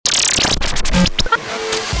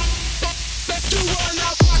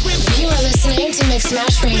listening to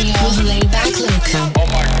Mixmash Radio with Laidback Luke. Oh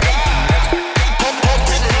my God!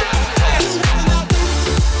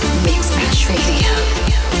 Mixmash Radio.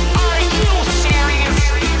 Are you serious?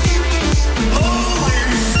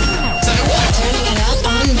 Turning it up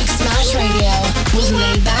on Mixmash Radio with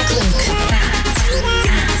Laidback Luke.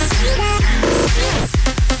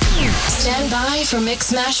 Stand by for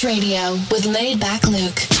Mixmash Radio with Laidback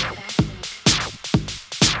Luke.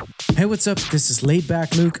 Hey, what's up? This is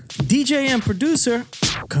Laidback Luke, DJ and producer,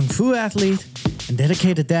 Kung Fu athlete, and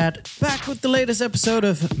dedicated dad, back with the latest episode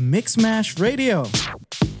of Mixmash Radio.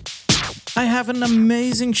 I have an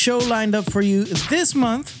amazing show lined up for you this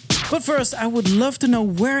month, but first I would love to know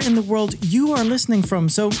where in the world you are listening from,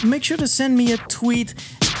 so make sure to send me a tweet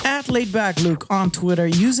at LaidbackLuke on Twitter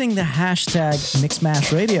using the hashtag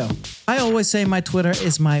MixMashRadio. I always say my Twitter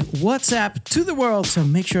is my WhatsApp to the world, so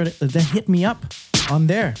make sure to hit me up on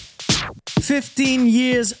there. 15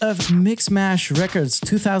 years of Mixmash Records.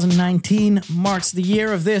 2019 marks the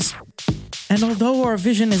year of this. And although our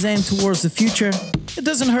vision is aimed towards the future, it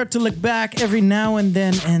doesn't hurt to look back every now and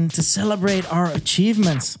then and to celebrate our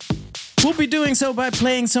achievements. We'll be doing so by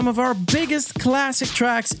playing some of our biggest classic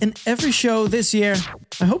tracks in every show this year.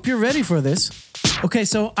 I hope you're ready for this. Okay,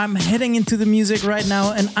 so I'm heading into the music right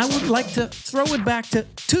now, and I would like to throw it back to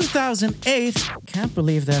 2008, can't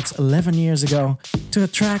believe that's 11 years ago, to a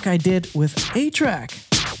track I did with A-Track.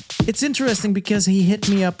 It's interesting because he hit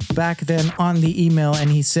me up back then on the email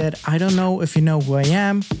and he said, I don't know if you know who I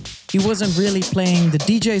am. He wasn't really playing the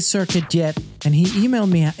DJ circuit yet, and he emailed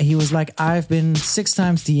me. He was like, I've been 6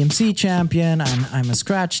 times DMC champion, and I'm a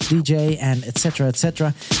scratch DJ, and etc,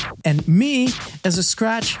 etc. And me, as a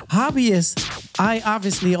scratch hobbyist, I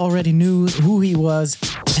obviously already knew who he was,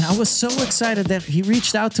 and I was so excited that he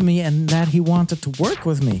reached out to me and that he wanted to work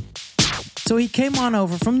with me. So he came on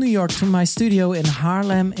over from New York to my studio in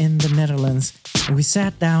Haarlem in the Netherlands, and we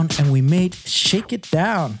sat down and we made Shake It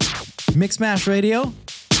Down. Mixmash Radio,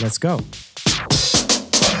 let's go.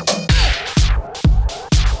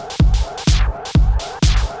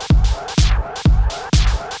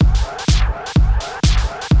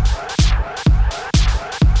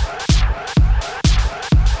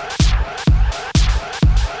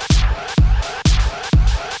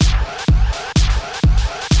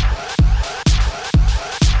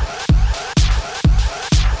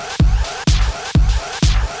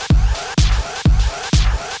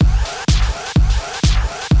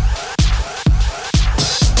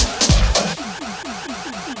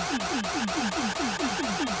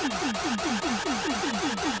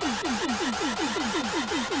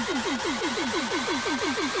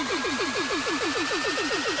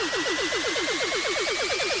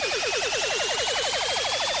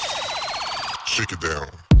 Shake it down.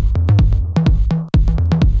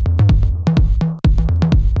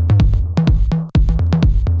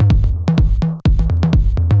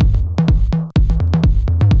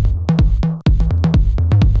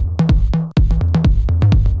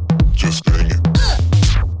 Just bang it.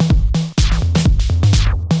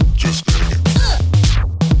 Just bang it.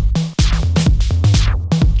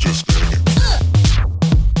 Just bang it.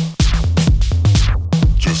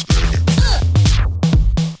 Just bang it.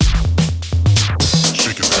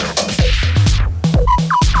 Shake it down.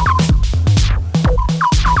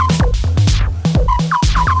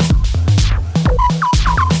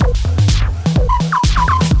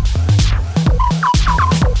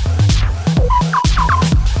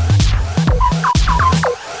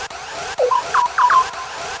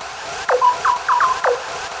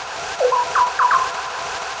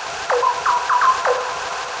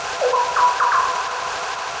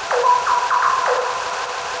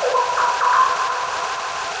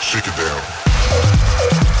 Shake it down.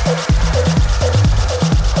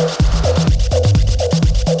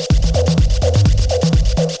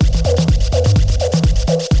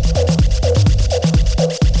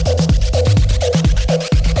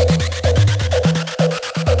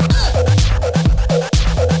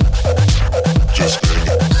 Just bang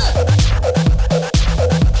it.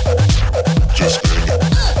 Just bang it.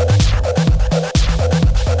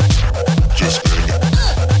 Just bang it.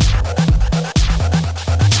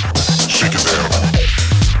 Shake it down.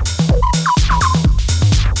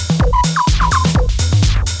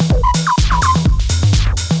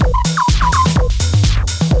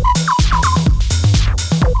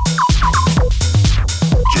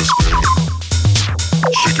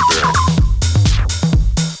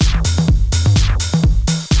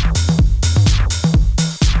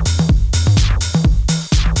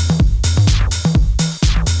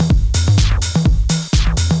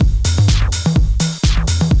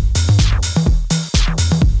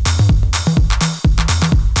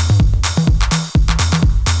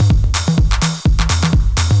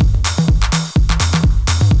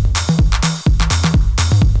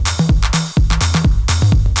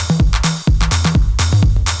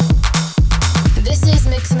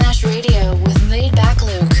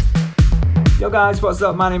 guys, what's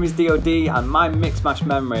up? My name is D.O.D, and my Mixmash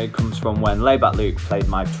memory comes from when Laidback Luke played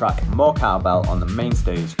my track More Cowbell on the main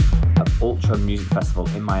stage of Ultra Music Festival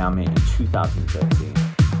in Miami in 2013.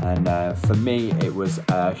 And for me, it was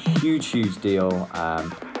a huge deal.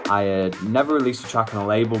 I had never released a track on a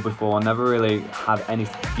label before, never really had any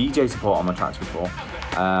DJ support on my tracks before.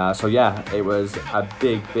 So yeah, it was a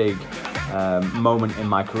big moment in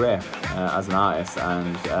my career as an artist,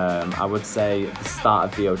 and I would say the start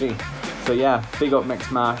of D.O.D. So yeah, big up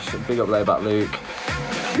Mixmash, big up Laidback Luke.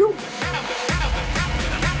 Woo!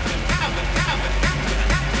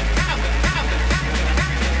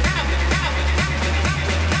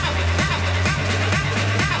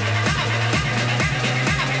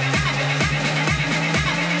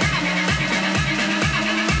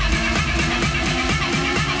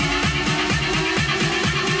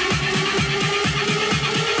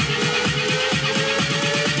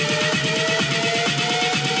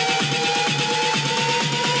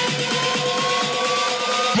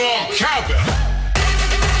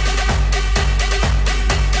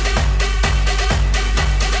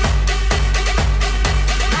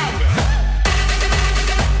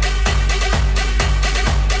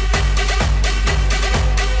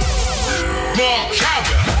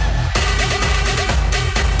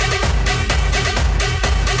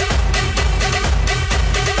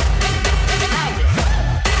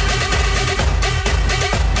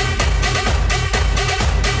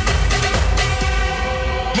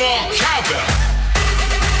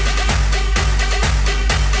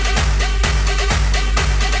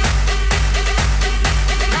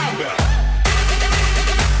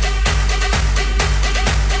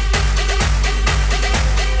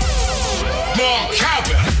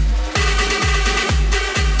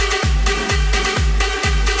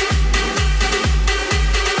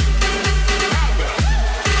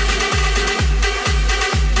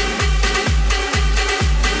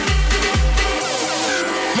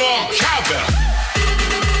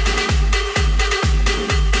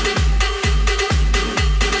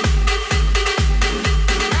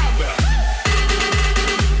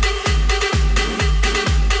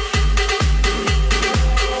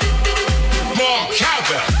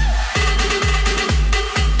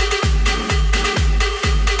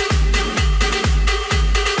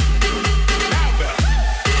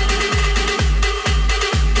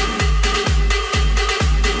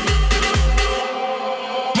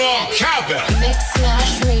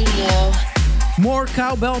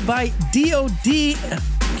 Cowbell by D.O.D.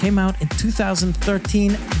 came out in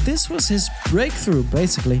 2013. This was his breakthrough,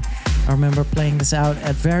 basically. I remember playing this out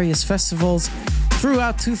at various festivals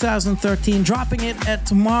throughout 2013, dropping it at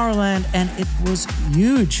Tomorrowland, and it was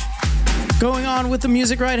huge. Going on with the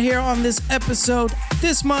music right here on this episode,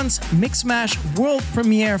 this month's Mixmash world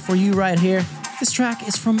premiere for you right here. This track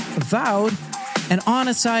is from VOWED. And on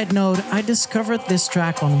a side note, I discovered this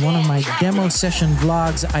track on one of my demo session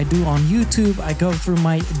vlogs I do on YouTube. I go through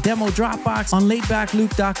my demo Dropbox on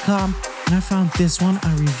laidbackluke.com, and I found this one.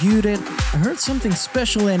 I reviewed it. I heard something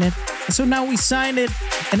special in it. And so now we signed it,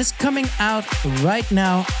 and it's coming out right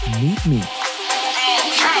now. Meet me.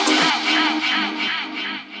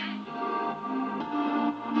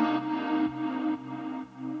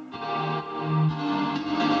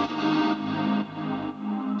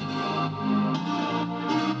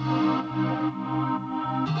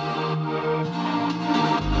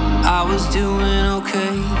 I was doing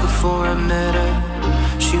okay before I met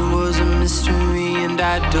her. She was a mystery and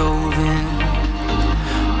I dove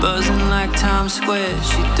in. Buzzing like Times Square,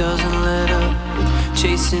 she doesn't let up.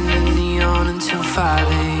 Chasing the neon until 5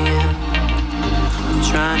 a.m. I'm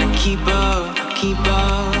trying to keep up,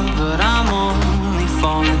 but I'm only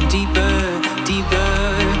falling deeper.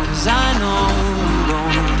 Cause I know I'm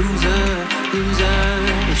gonna lose her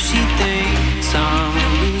if she thinks I'm a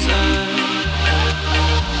loser.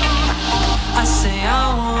 I say I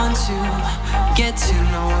want to get to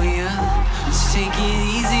know you. Let's take it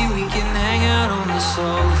easy, we can hang out on the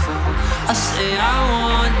sofa. I say I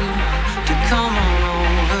want you to come on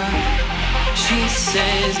over. She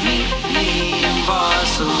says meet me in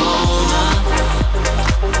Barcelona.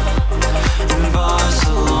 In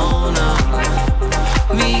Barcelona.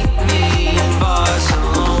 Meet me in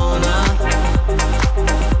Barcelona.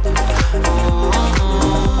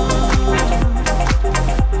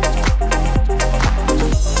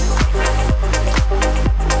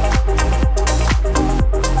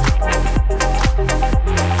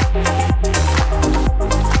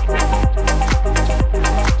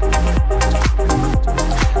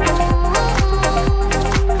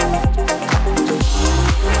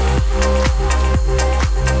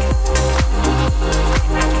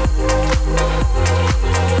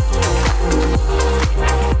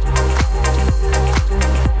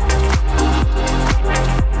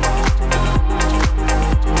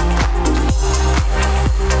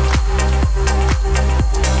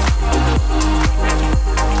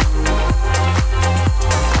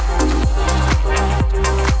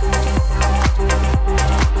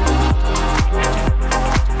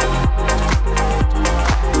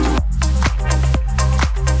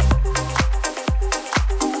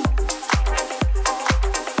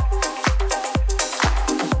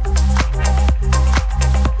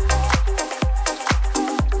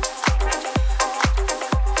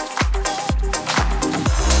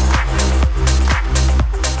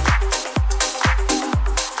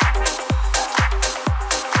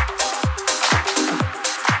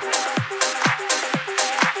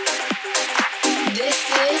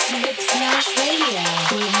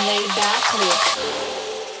 Luke.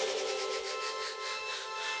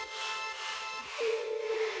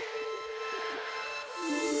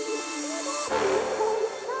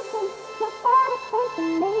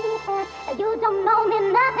 You don't know me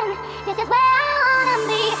nothing. This is where I wanna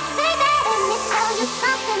be. Baby, let me tell you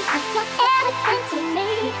something. You're everything to me.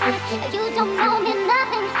 You don't know me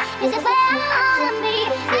nothing. This is where I wanna be.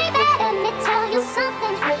 Baby, let me tell you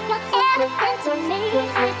something. You're everything to me.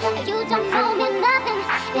 You don't know me nothing.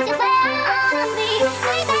 This is where I wanna be.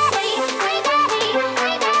 Baby,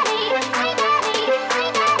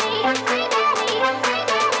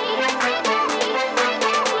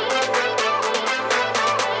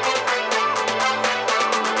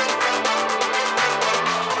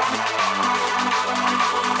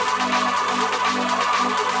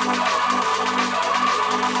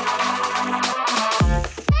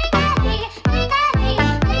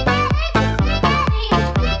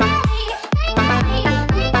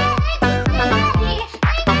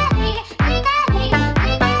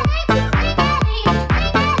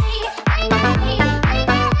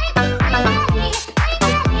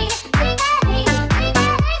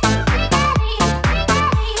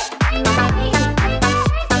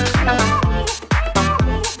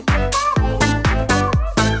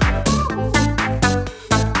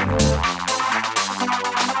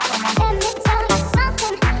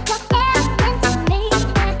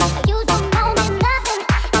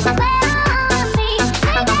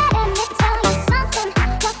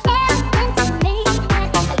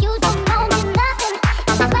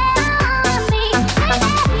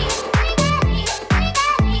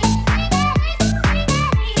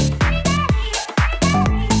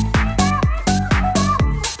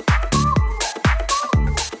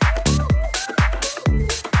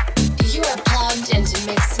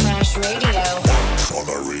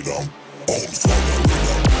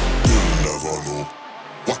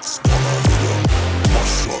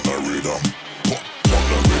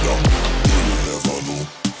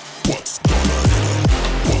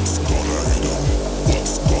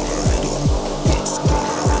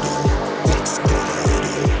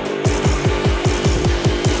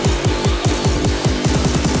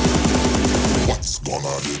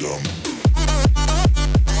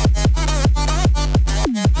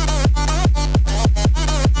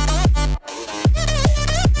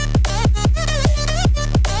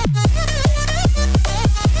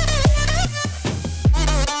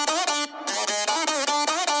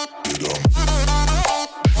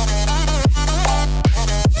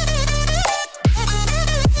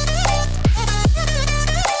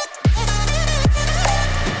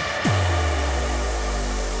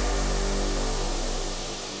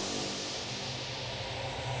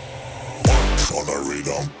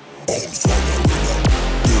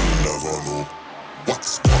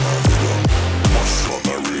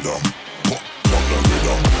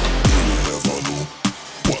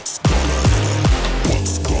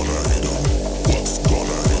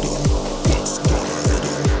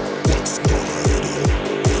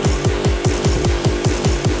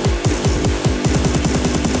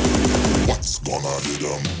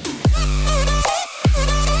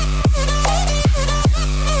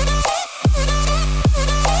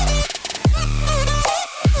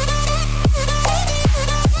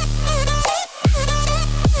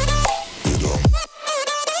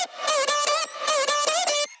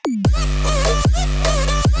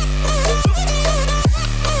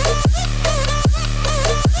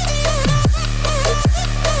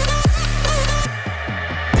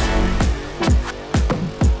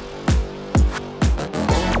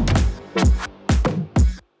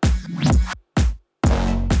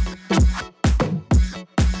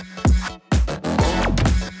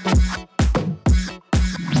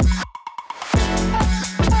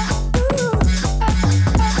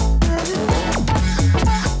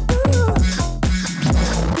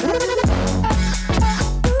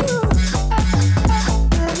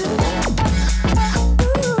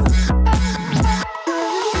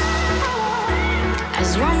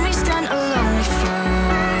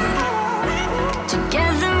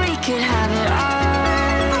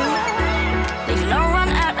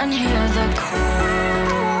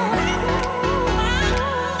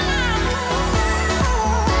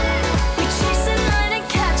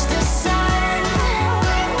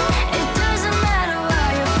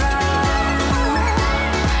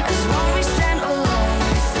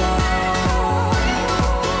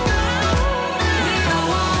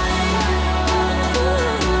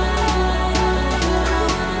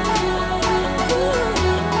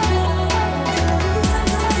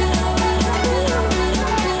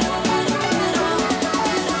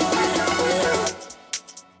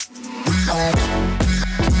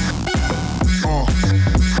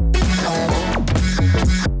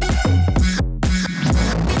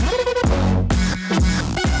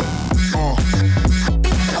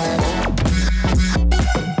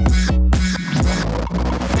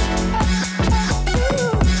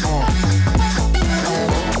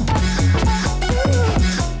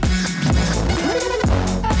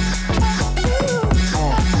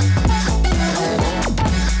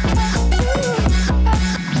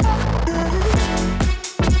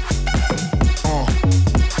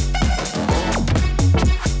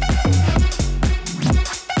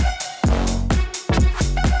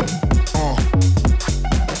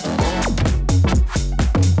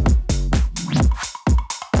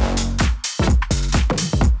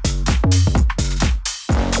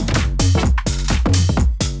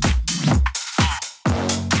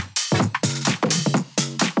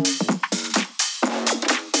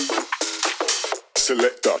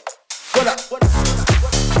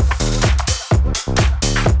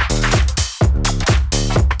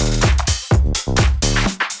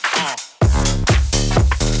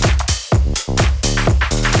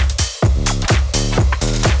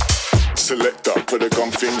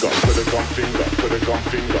 gum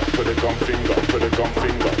finger, put a gum finger, put a gum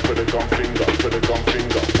finger, put a gum finger, put a gum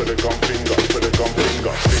finger, put a gum finger, put a gum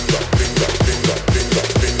finger, finger, finger, finger,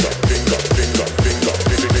 finger,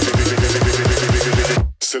 finger, finger, finger, finger.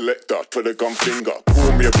 Selecta, put a gum finger.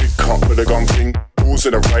 Pull me a big cup, put a gum thing.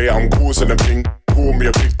 Causing a riot, I'm causing a thing. Pull me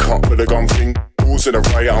a big cup, put a gum thing. Causing a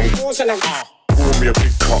riot, I'm causing a. Pull me a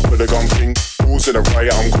big cup, put a gum thing. Causing a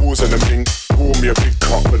riot, I'm causing a thing. Pull me a big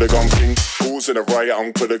cup, put a gum thing. Causing a riot,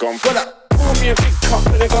 I'm put a gum. Pull me a big cup,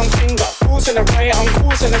 put a gum finger. Causing a riot, I'm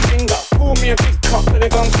causing a finger. Pull me a big cup, put a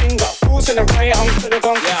gum finger. Causing a riot, I'm put a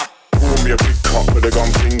gum. Yeah. Pull me a big cup with a gum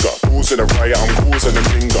finger. Causing a riot, I'm causing a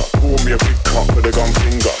finger. Pull me a big cup with a gum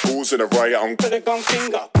finger. Causing a riot, I'm put a gum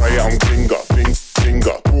finger. Riot, I'm finger,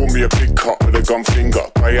 finger. Pull me a big cup with a gum finger.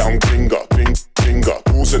 Riot, I'm finger, finger.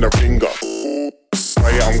 Causing a finger.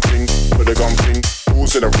 Riot, I'm with a gum finger.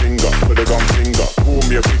 Causing a finger, with a gum finger. Pull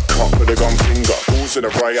me a big cup with a gum finger. Causing a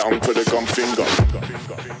riot, I'm with a gum finger.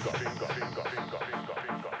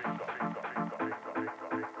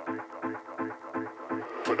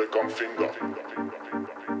 Put a gum finger.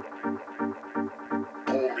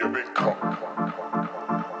 Pull me a big cup.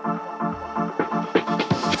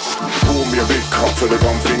 Pull me a big cup for the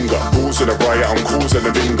gum finger. Causing a riot, I'm causing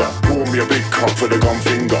a finger. Pull me a big cup for the gum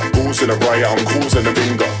finger. Causing a riot, I'm causing a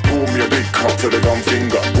finger. Pull me a big cup for the gum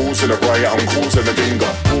finger. Causing a riot, I'm causing a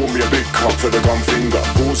finger. Pull me a big cup for the gum finger.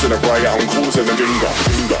 Causing a riot, I'm causing a finger.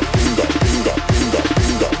 Finger, finger, finger,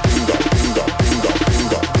 finger, finger, finger, finger, finger,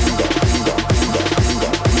 finger, finger, finger.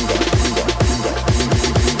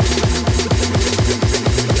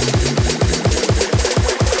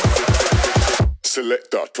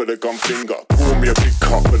 Selecta, put a gum finger. Pull me a big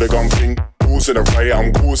cup with a gum thing. Causing a riot,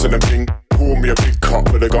 I'm causing a thing. Pull me a big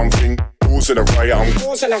cup with a gum thing. Causing a riot, I'm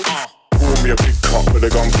causing a. Pull me a big cup with a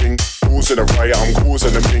gum thing. Causing a riot, I'm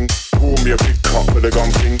causing a thing. Pull me a big cup with a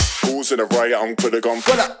gum thing. Causing a riot, I'm put a gum.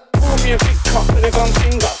 Pull me a big cup with a gum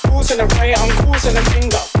finger. Causing a riot, I'm causing a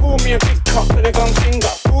finger. Pull me a big cup with a gum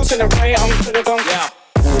finger. Causing a riot, I'm put a gum. Yeah.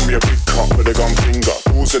 Pull me a big cup with a gum finger.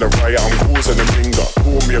 Causing a riot, I'm causing a finger.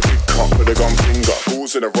 Pull me a big cup with a gum finger.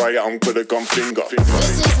 Causing a riot, I'm put a gum finger.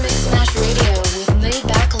 This is Mixmash Radio with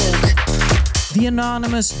Laidback Luke. The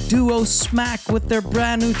anonymous duo Smack with their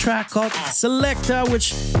brand new track called Selecta,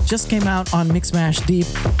 which just came out on Mixmash Deep.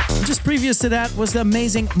 Just previous to that was the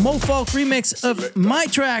amazing Falk remix of my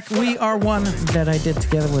track We Are One that I did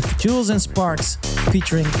together with Jewelz and Sparks,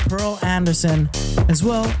 featuring Pearl Andersson, as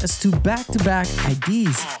well as two back-to-back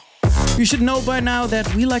IDs. You should know by now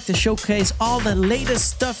that we like to showcase all the latest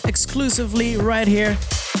stuff exclusively right here.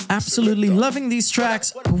 Absolutely loving these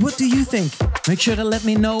tracks, but what do you think? Make sure to let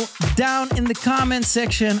me know down in the comment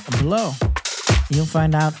section below. You'll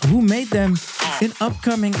find out who made them in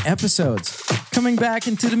upcoming episodes. Coming back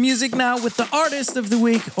into the music now with the artist of the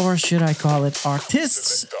week, or should I call it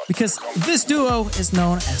artists? Because this duo is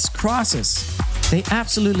known as Krosses. They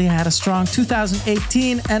absolutely had a strong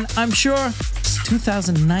 2018, and I'm sure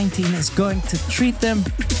 2019 is going to treat them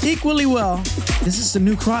equally well. This is the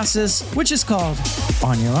new Krosses, which is called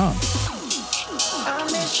On Your Own. I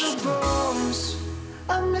miss your bones.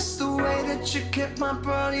 I miss the way that you kept my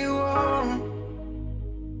body warm.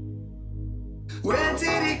 Where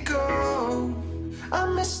did it go? I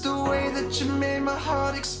miss the way that you made my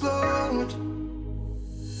heart explode.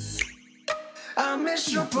 I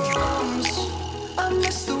miss your bones. I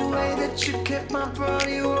miss the way that you kept my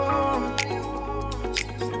body warm.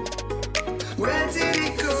 Where did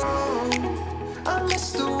it go? I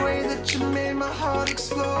miss the way that you made my heart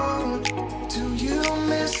explode. Do you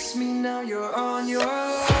miss me now you're on your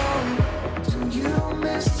own? Do you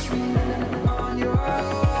miss me on your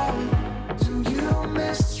own? Do you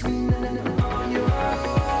miss me on your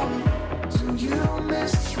own? Do you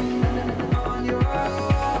miss me on your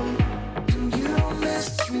own? Do you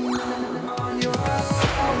miss me on your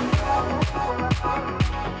own?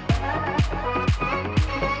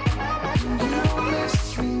 Do you miss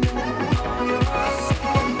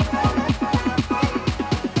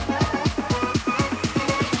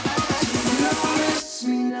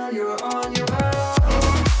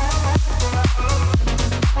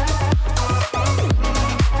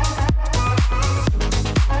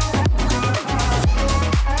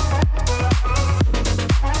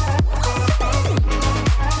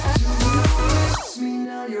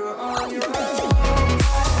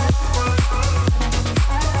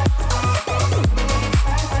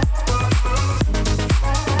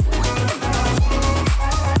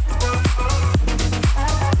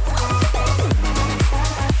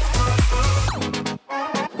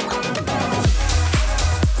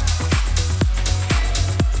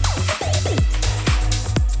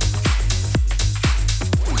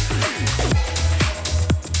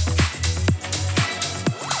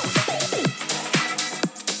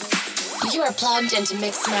are plugged into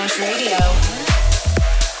Mixmash Radio.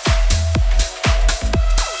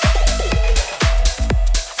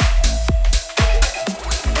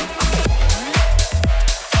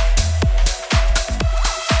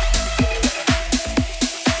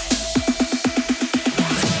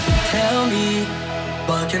 Tell me,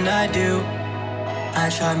 what can I do? I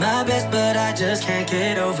try my best, but I just can't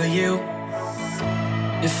get over you.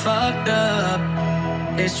 You fucked up,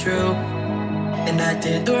 it's true. And I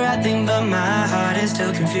did the right thing, but my heart is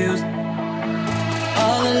still confused.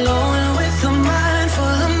 All alone with a mind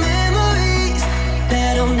full of memories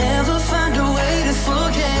that I'll never find a way to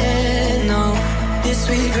forget. No, this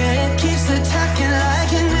regret keeps attacking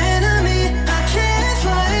like an enemy. I can't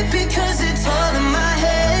fight it because it's all in my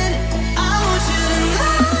head. I want you to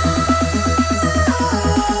know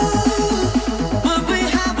what we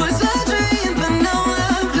had was a dream, but now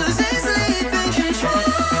I'm losing sleep and control.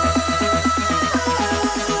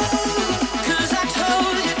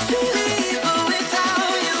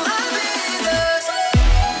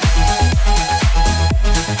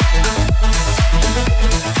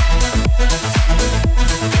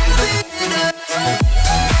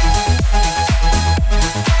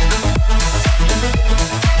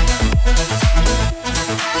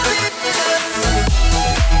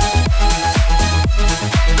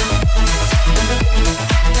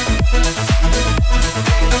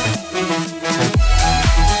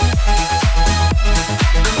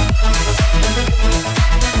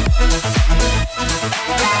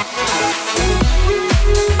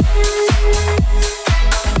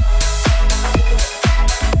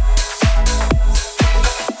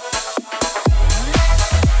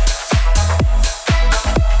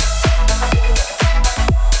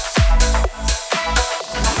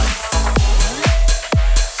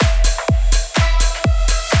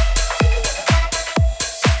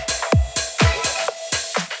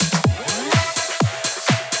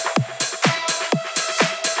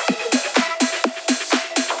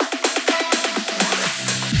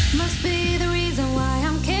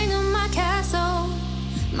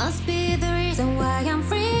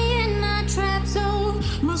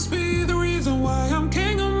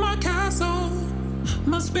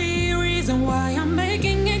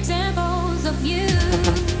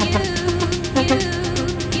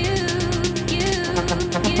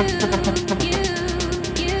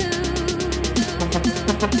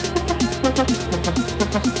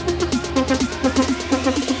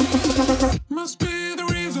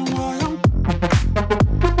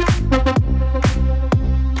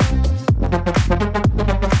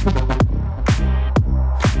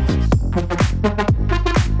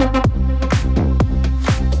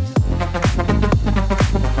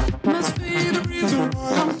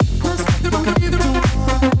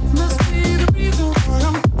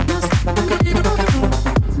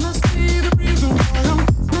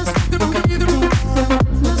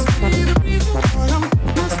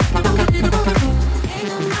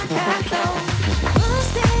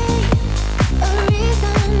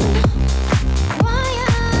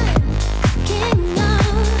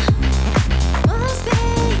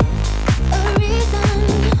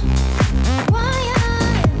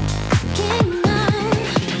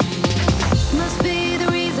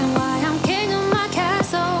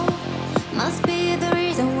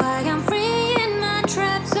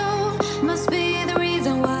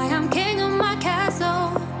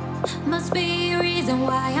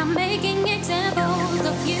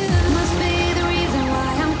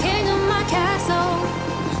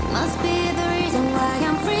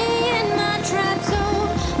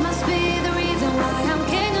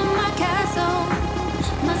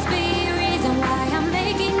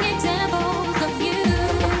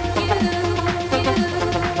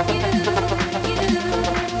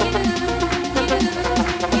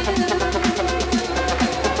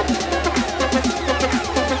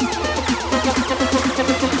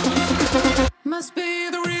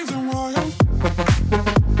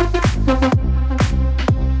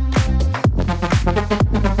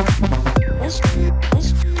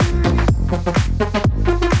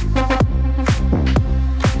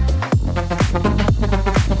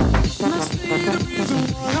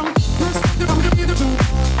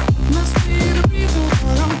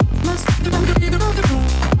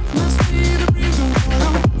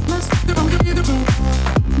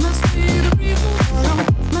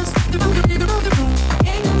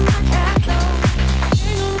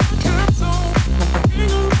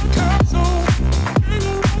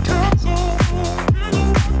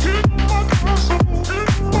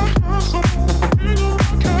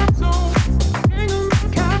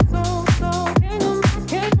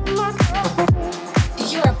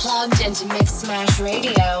 Into Mixmash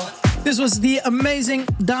Radio This was the amazing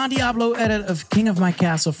Diablo edit of King of My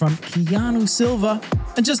Castle from Keanu Silva.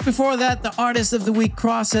 And just before that, the Artist of the Week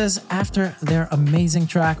Krosses after their amazing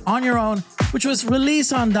track On Your Own, which was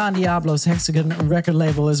released on Don Diablo's Hexagon record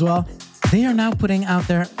label as well. They are now putting out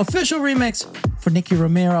their official remix for Nicky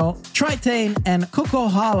Romero, Trilane, and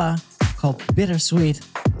Kokaholla called Bittersweet.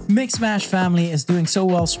 Mixmash family is doing so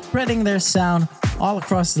well spreading their sound all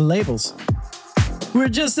across the labels. We're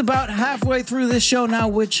just about halfway through this show now,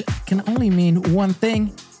 which can only mean one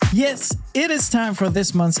thing. Yes, it is time for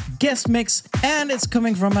this month's guest mix, and it's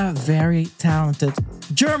coming from a very talented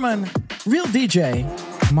German real DJ,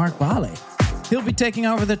 Mark Bale. He'll be taking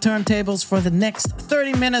over the turntables for the next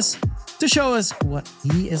 30 minutes to show us what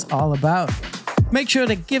he is all about. Make sure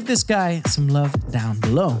to give this guy some love down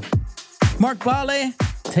below. Mark Bale,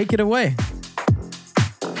 take it away.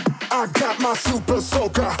 I got my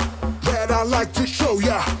Supazooka that I like to show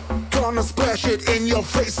ya. Gonna splash it in your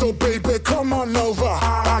face, so baby, come on over.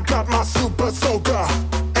 I got my Supazooka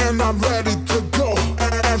and I'm ready to go.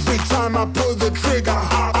 Every time I pull the trigger,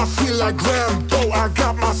 I feel like Rambo. I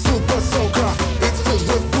got my Supazooka, it's filled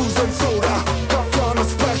with booze and soda. Gonna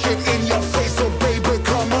splash it in your face, so baby,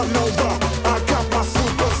 come on over. I got my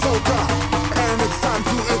Supazooka and it's time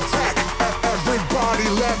to attack. Everybody,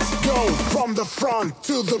 let's go from the front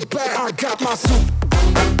to the back. I got my Supazooka.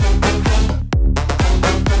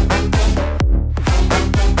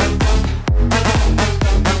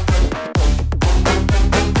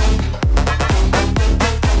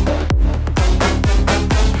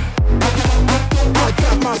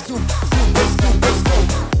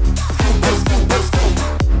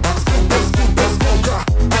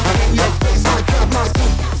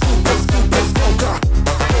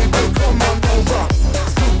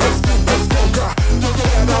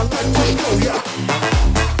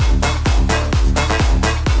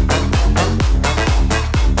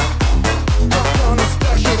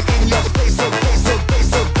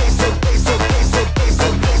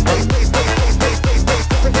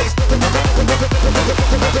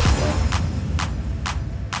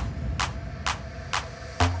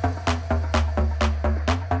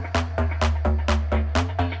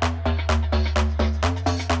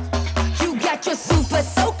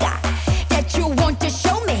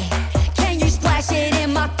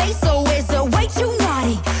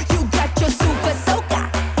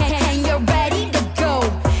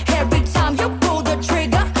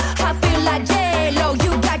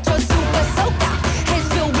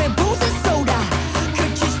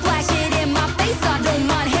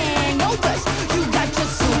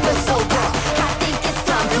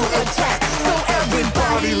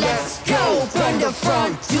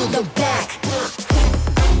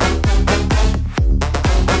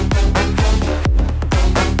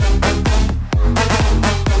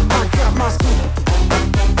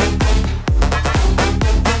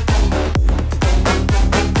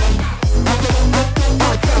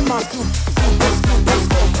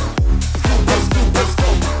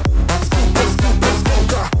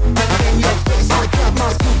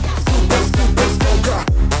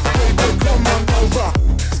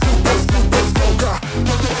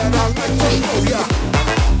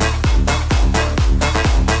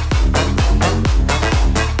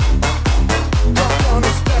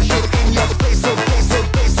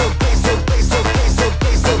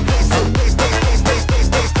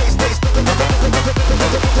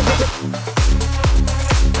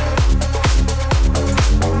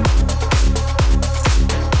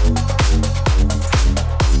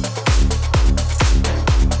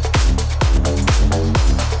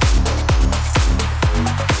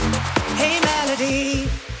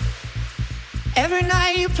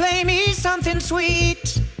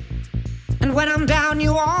 Sweet, and when I'm down,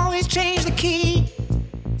 you always change the key.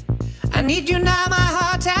 I need you now, my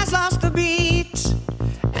heart has lost the beat,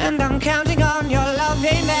 and I'm counting on your love,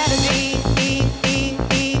 hey melody.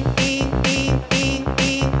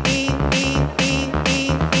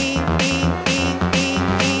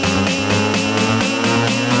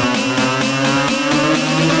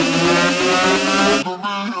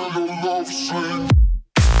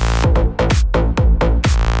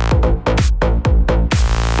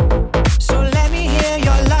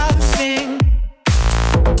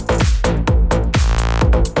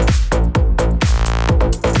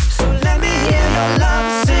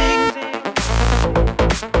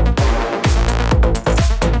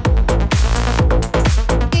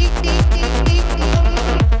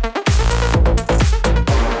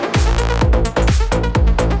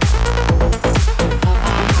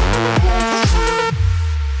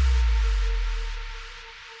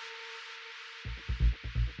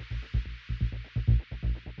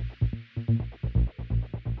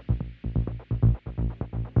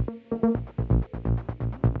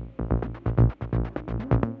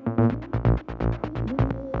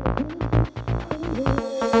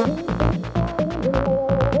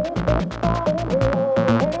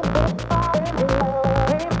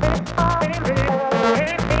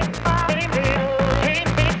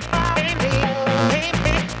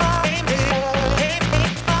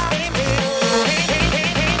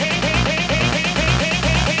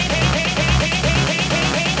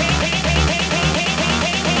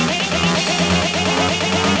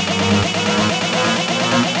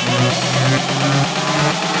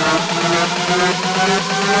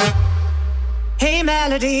 Hey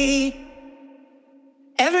melody,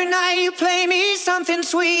 every night you play me something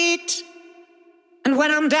sweet, and when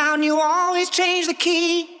I'm down you always change the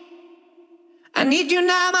key. I need you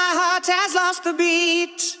now, my heart has lost the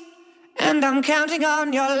beat, and I'm counting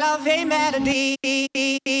on your love, hey melody.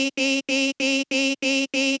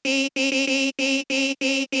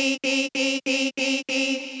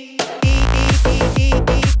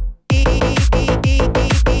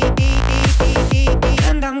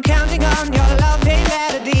 And I'm counting on your love, hey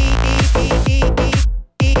melody.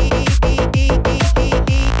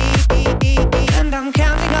 And I'm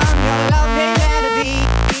counting on your love, hey melody.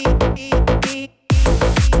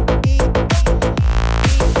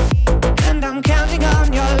 And I'm counting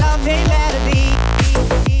on your love, hey melody.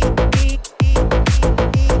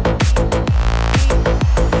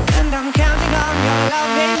 And I'm counting on your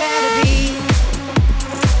love, hey melody.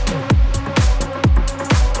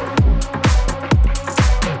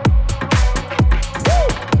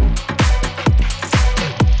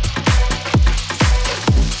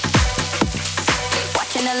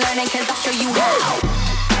 Watching and learning, cause I'll show you how.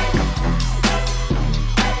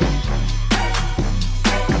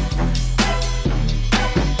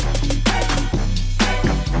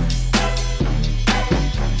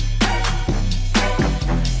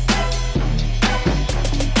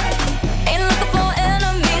 Ain't looking for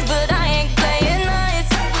enemies, but I ain't playing nice.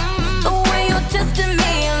 The way you're testing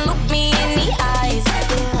me and look me in the eyes.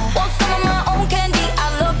 Want some of my own candy, I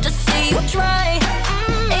love to see you try.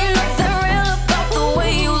 Ain't nothing real about the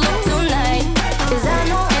way you look tonight. 'Cause I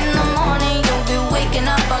know in the morning you'll be waking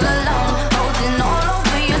up all alone, posting all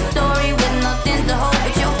over your story with nothing to hold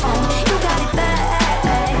but your phone. You got it bad,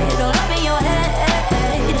 all up in your head.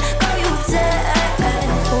 Girl, you obsessed.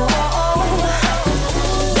 Oh.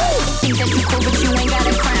 Think that you cool, but you ain't got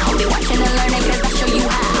a crown. Be watching and learning, cause I'll show you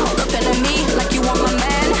how. Looking at me like you want my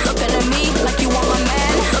man. Looking at me like you want my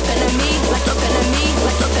man. Looking at me like looking at me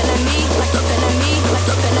like looking at me like looking at me like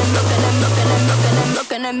looking at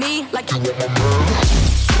looking at me like you want my man.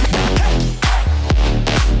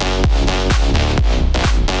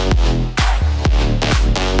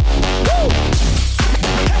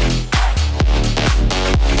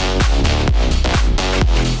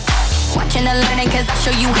 Watching and learning, cause I'll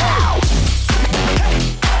show you how.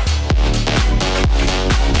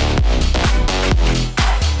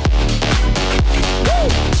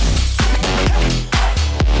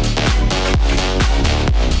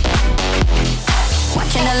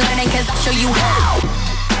 Watching and learning, cause I'll show you how.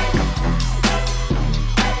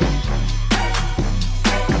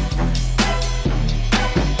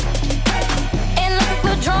 Ain't looking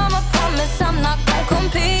for drama, promise I'm not gon'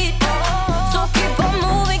 compete. So keep on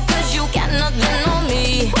moving, cause you got nothing on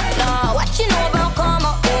me. Nah, what you know about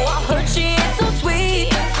karma? Oh, I heard she ain't so sweet.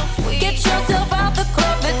 Get yourself out the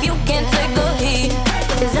club if you can't take the heat.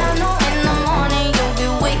 'Cause I know in the morning you'll be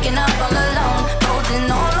waking up all alone,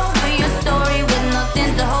 posting all over your story with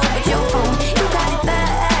nothing to hold but your phone. You got it bad,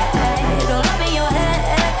 all up in your head.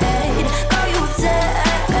 Girl, you obsessed.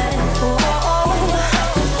 Oh.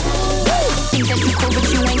 Think that you cool, but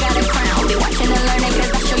you ain't got a crown. Be watching and learning,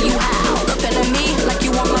 cause I'll show you how. Looking at me like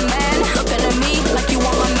you want my man. Looking at me like you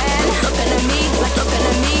want my man. Looking at me like looking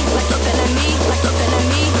at me like looking at me like looking at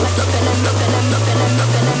me like looking at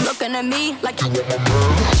looking at me like you want my man.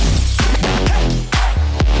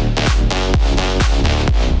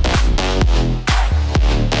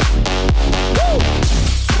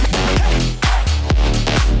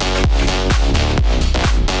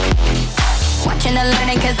 Watching and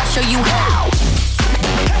learning, cause I'll show you how.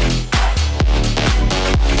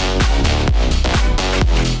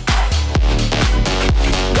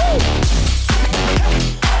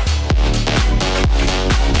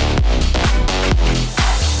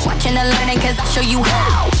 Watching and learning, cause I'll show you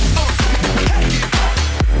how.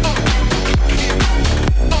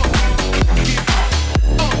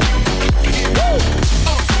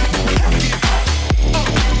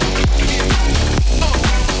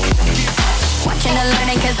 Watching and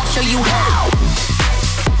learning, cause I'll show you how.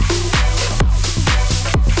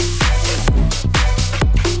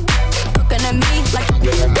 Looking at me like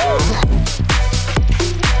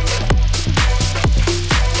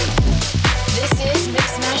This is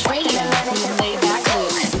Mixmash Radio with Laidback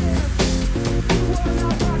Luke.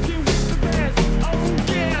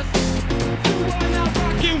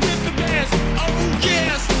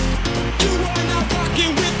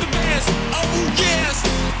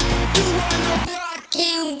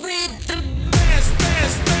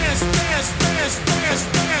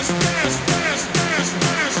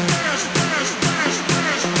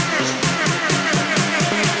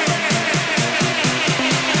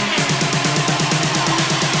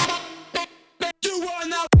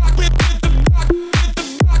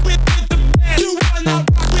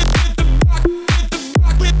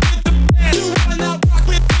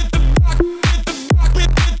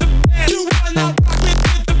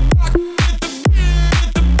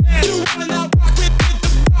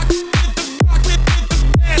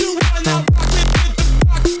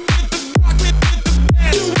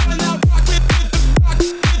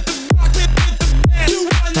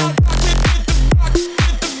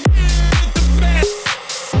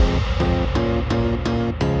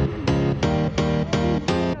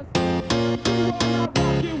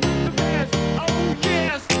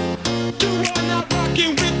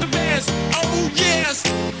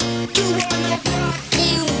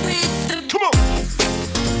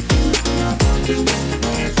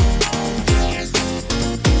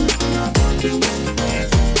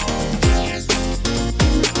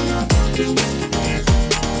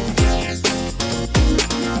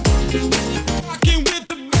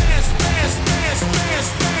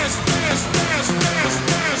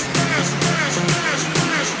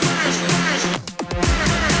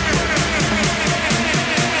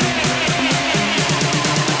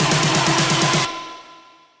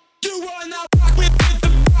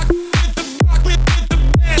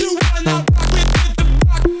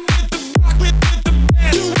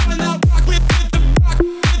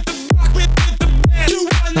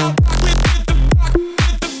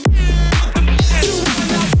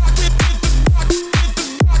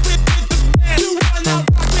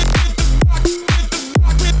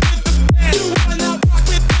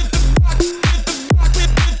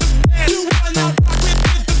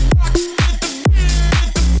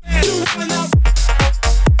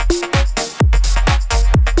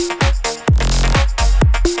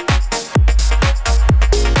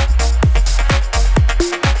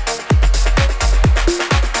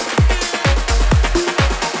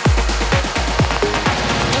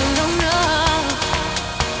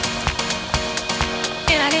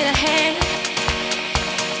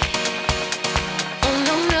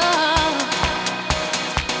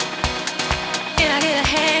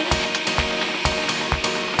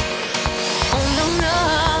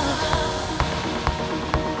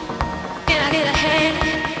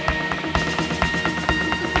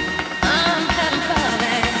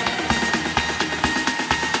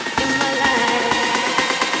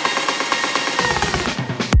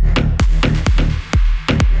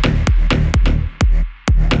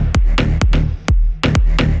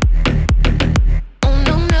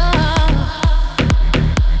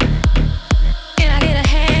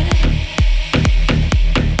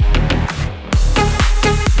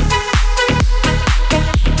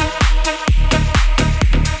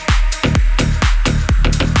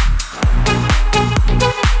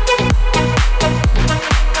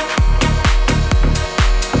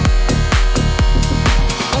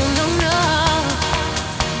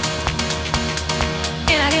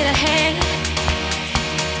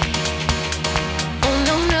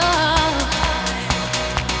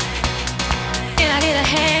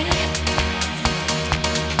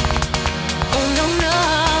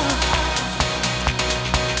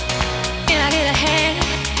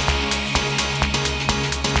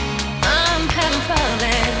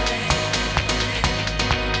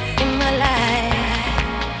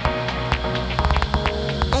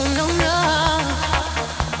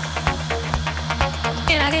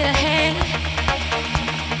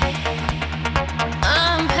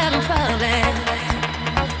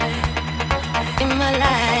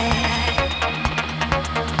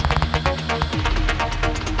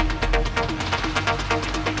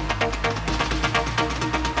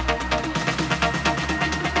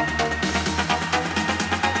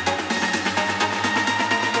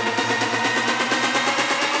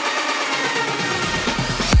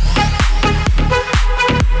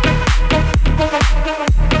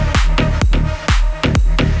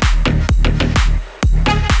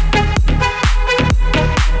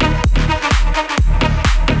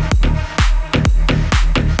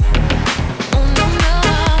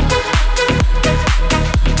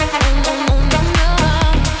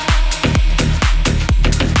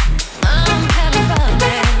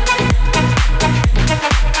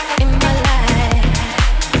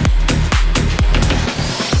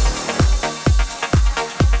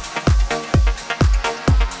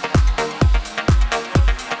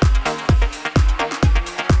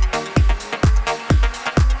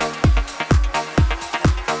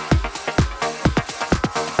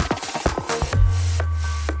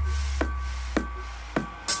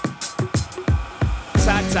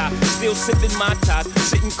 Still sipping my top,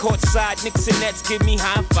 sitting courtside, Knicks and Nets give me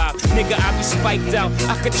high five. Nigga, I be spiked out,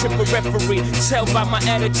 I could trip a referee. Tell by my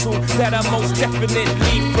attitude that I most definitely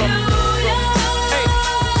from.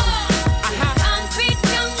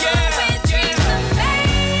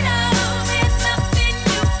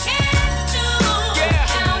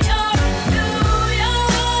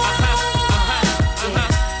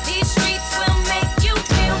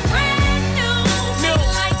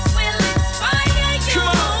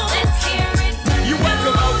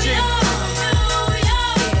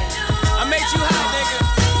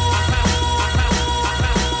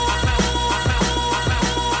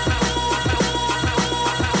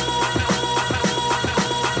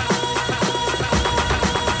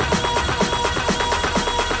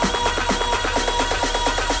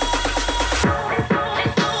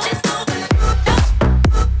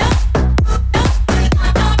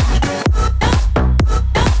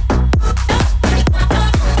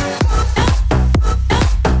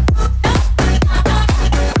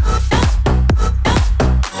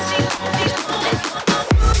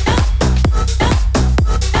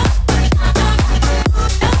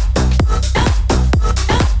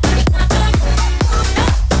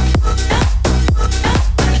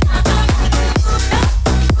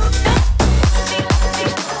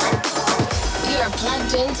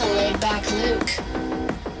 plugged into Laidback Luke.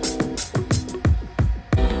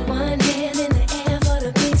 One hand in the air for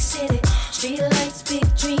the big city. Street lights,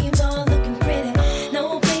 big dreams, all looking pretty.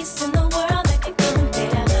 No place in the world that can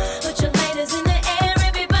compare. Put your lighters in the air,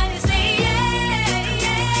 everybody say yeah,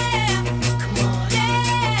 yeah. Come on, yeah,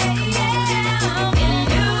 yeah. In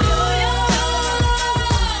New York,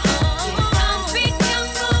 concrete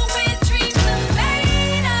jungle where dreams are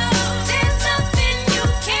made of. There's nothing you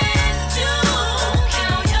can't do.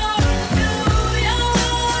 Now you're in New York.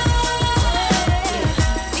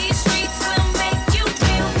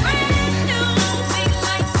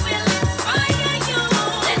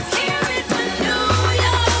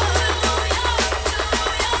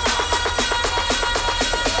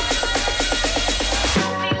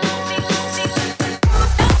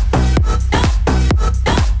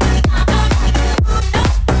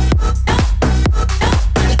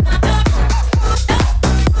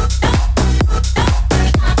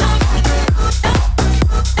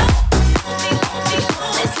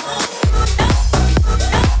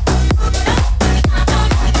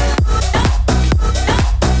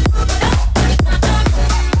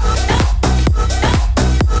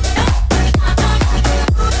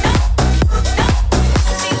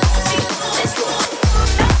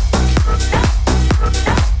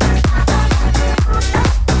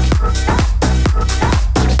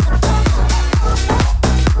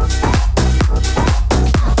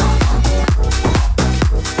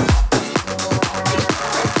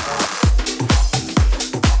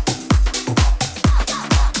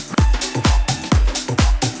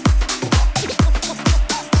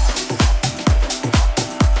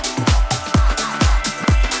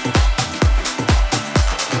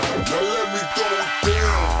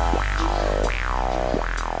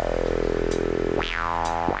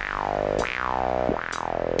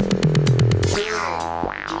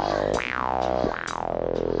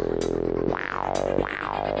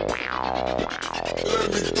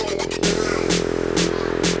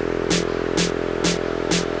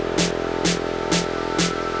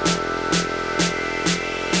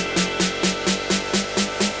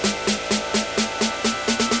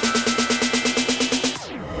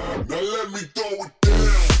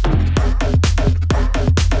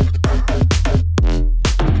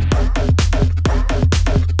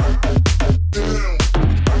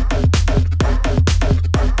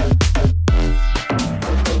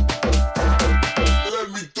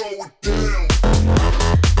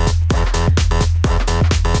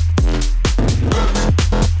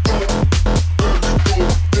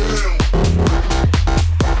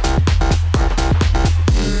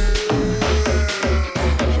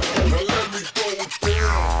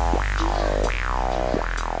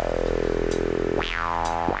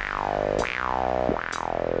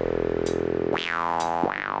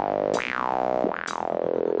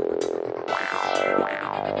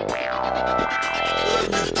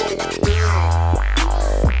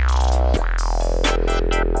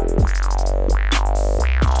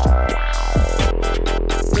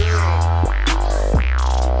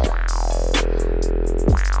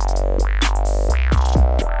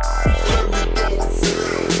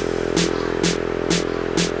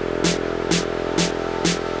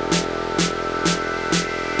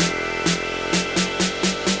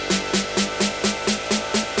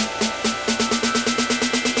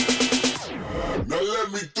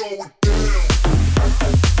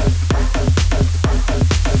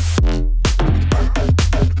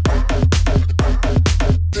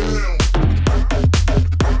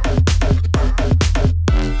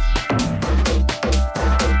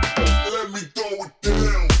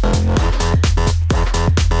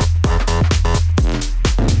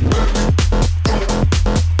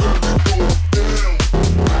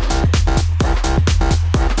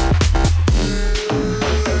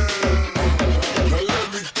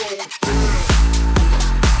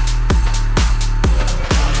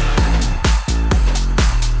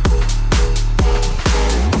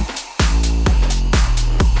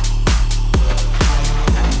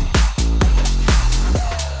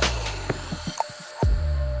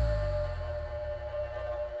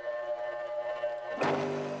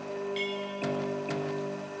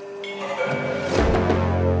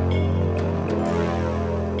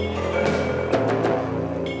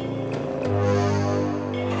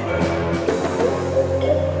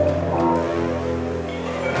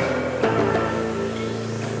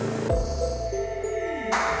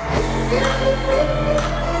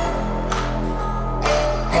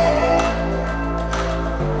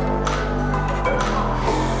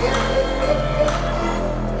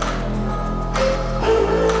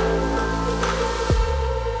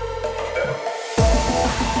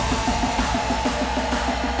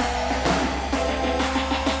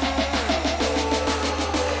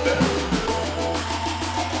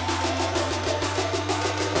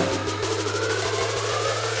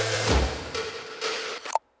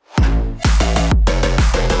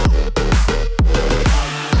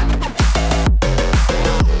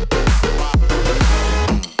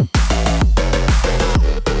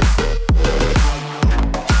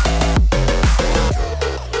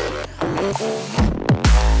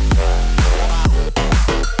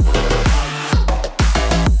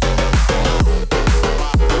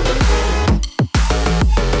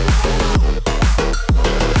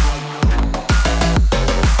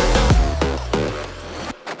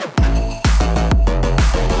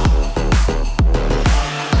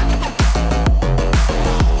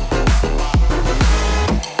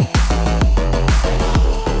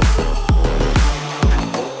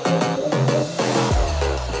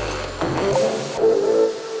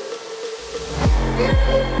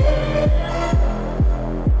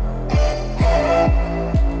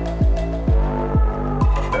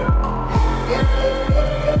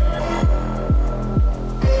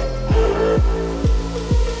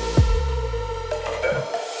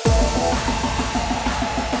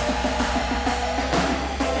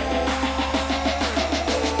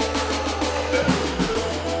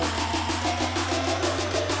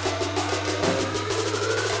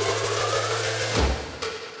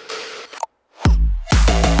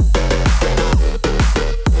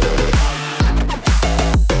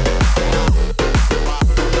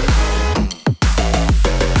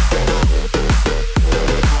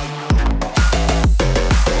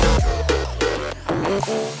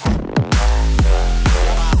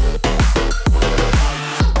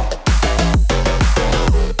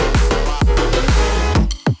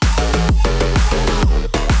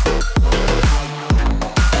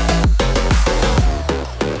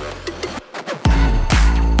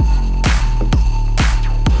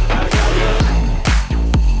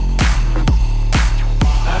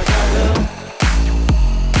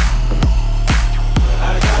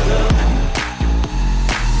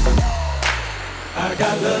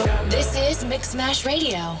 Mixmash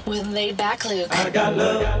Radio with Laidback Luke. I got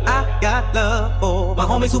love for my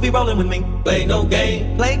homies who be rolling with me. Play no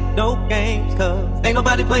games, cause ain't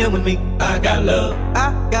nobody playing with me. I got love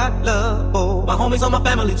for my homies on my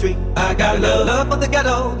family tree. I got love for the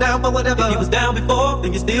ghetto, down for whatever. If you was down before,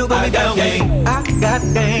 then you still gonna be down with me. I got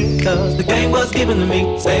game, cause the game was given to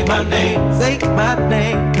me. Say my name,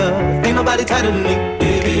 cause ain't nobody tighter than me.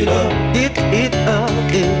 Give it up,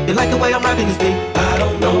 if you like the way I'm rocking this beat. I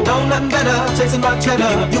don't know nothing better, chasing my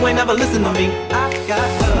cheddar. You ain't never listen to me. I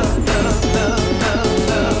got love.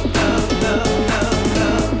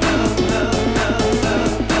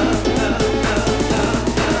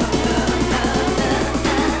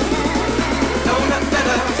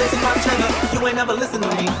 You ain't never listen to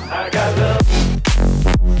me. I got love.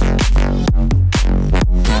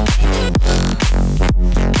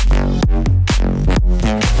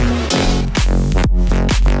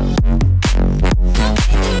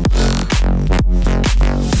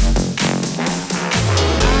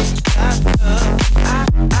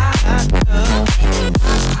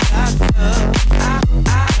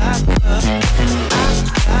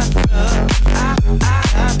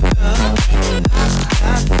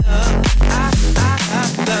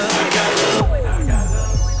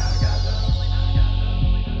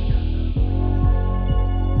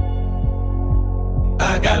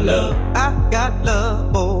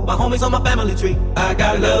 On my family tree, I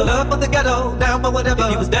got love for the ghetto, down for whatever.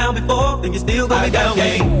 If you was down before, then you still gonna be down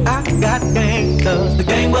with me. I got game, cause the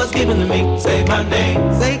game was given to me. Say my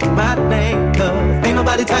name, cause ain't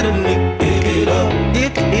nobody tighter than me. Give it up,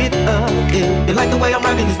 if you like the way I'm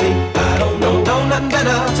rocking this beat. I don't know nothing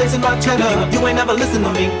better, chasing my cheddar. You ain't never listen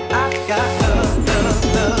to me. I got love.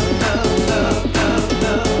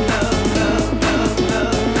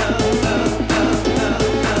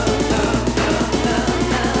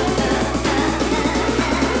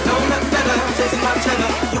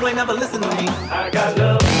 You ain't never listen to me. I got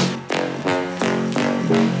love.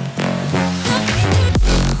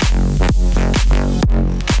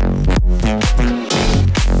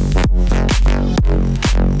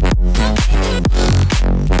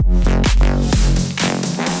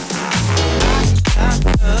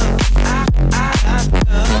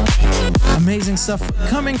 Amazing stuff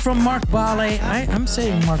coming from Mark Bale. I'm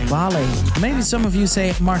saying Mark Bale. Maybe some of you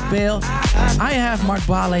say Mark Bale. I have Mark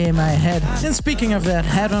Bale in my head. And speaking of that,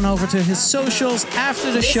 head on over to his socials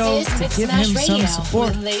after the show to give him some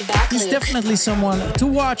support. He's definitely someone to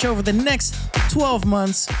watch over the next 12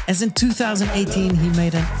 months, as in 2018 he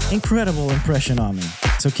made an incredible impression on me.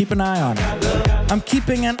 So keep an eye on him. I'm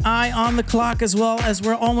keeping an eye on the clock as well, as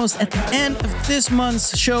we're almost at the end of this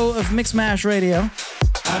month's show of Mixmash Radio.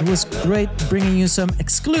 It was great bringing you some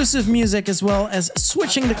exclusive music, as well as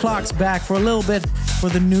switching the clocks back for a little bit for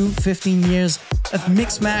the new 15 years of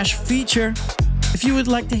Mixmash feature. If you would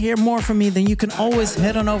like to hear more from me, then you can always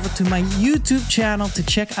head on over to my YouTube channel to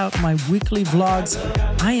check out my weekly vlogs.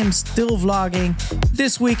 I am still vlogging.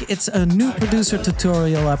 This week it's a new producer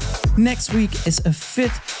tutorial up. Next week is a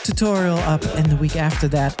fit tutorial up, and the week after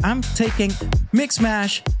that I'm taking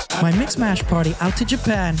Mixmash, my Mixmash party, out to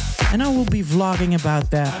Japan, and I will be vlogging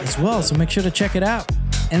about that as well, so make sure to check it out.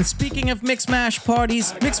 And speaking of Mixmash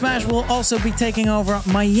parties, Mixmash will also be taking over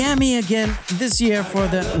Miami again this year for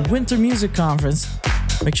the Winter Music Conference.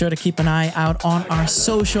 Make sure to keep an eye out on our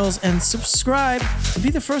socials and subscribe to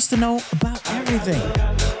be the first to know about everything.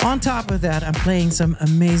 On top of that, I'm playing some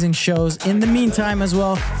amazing shows in the meantime as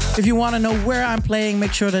well. If you want to know where I'm playing,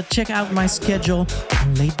 make sure to check out my schedule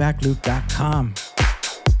on laidbackluke.com.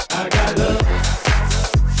 I got love.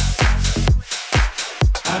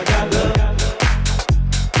 I got love.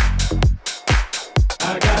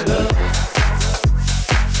 I got love.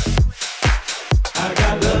 I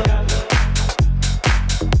got love.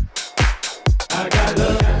 I got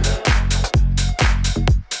love.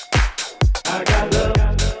 I got love.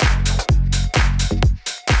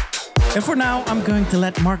 And for now, I'm going to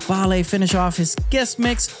let Mark Bale finish off his guest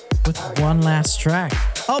mix with one last track.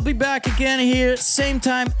 I'll be back again here, same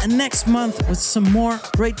time next month with some more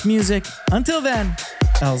great music. Until then,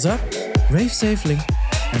 L's up, rave safely,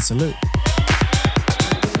 and salute.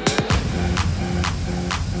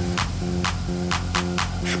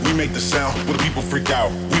 We make the sound where the people freak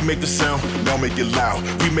out. We make the sound, now make it loud.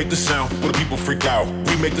 We make the sound where the people freak out.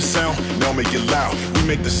 We make the sound, now make it loud. We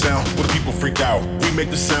make the sound where the people freak out. We make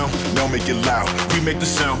the sound, now make it loud. We make the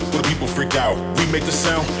sound where the people freak out. We make the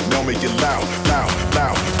sound, now make it loud. Loud,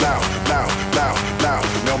 loud, loud, loud, loud, loud.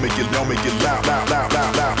 Now make it loud, loud, loud,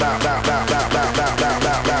 loud, loud, loud, loud, loud, loud, loud, loud,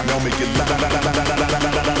 loud, loud. Now make it loud.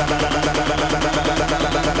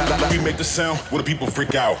 We make the sound where the people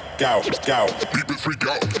freak out. Go, go. People freak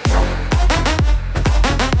out.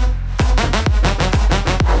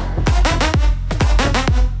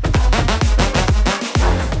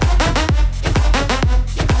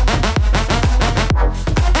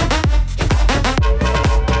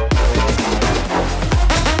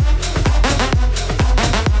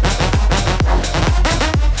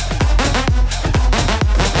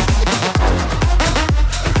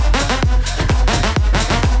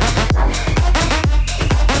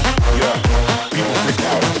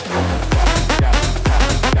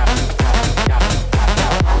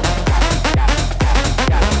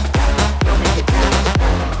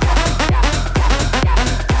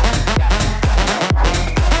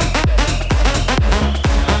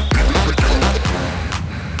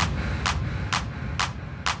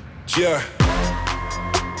 Yeah.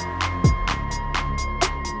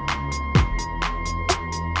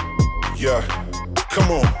 Yeah. Come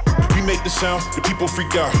on. We make the sound, the people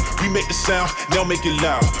freak out. We make the sound, now make it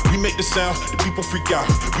loud. We make the sound, the people freak out.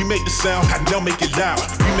 We make the sound, now make it loud.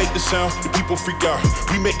 We make the sound, the people freak out.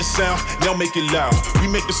 We make the sound, now make it loud. We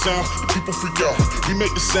make the sound, the people freak out. We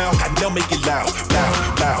make the sound, now make it loud. Loud,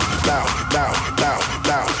 loud, loud, loud, loud,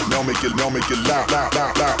 loud. Now make it loud, loud, loud,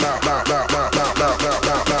 loud, loud, loud, loud, loud, loud, loud, loud,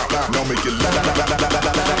 loud, loud. Now make it loud.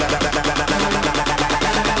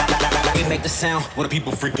 We make the sound where the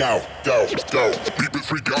people freak out. Go, go, people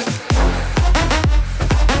freak out.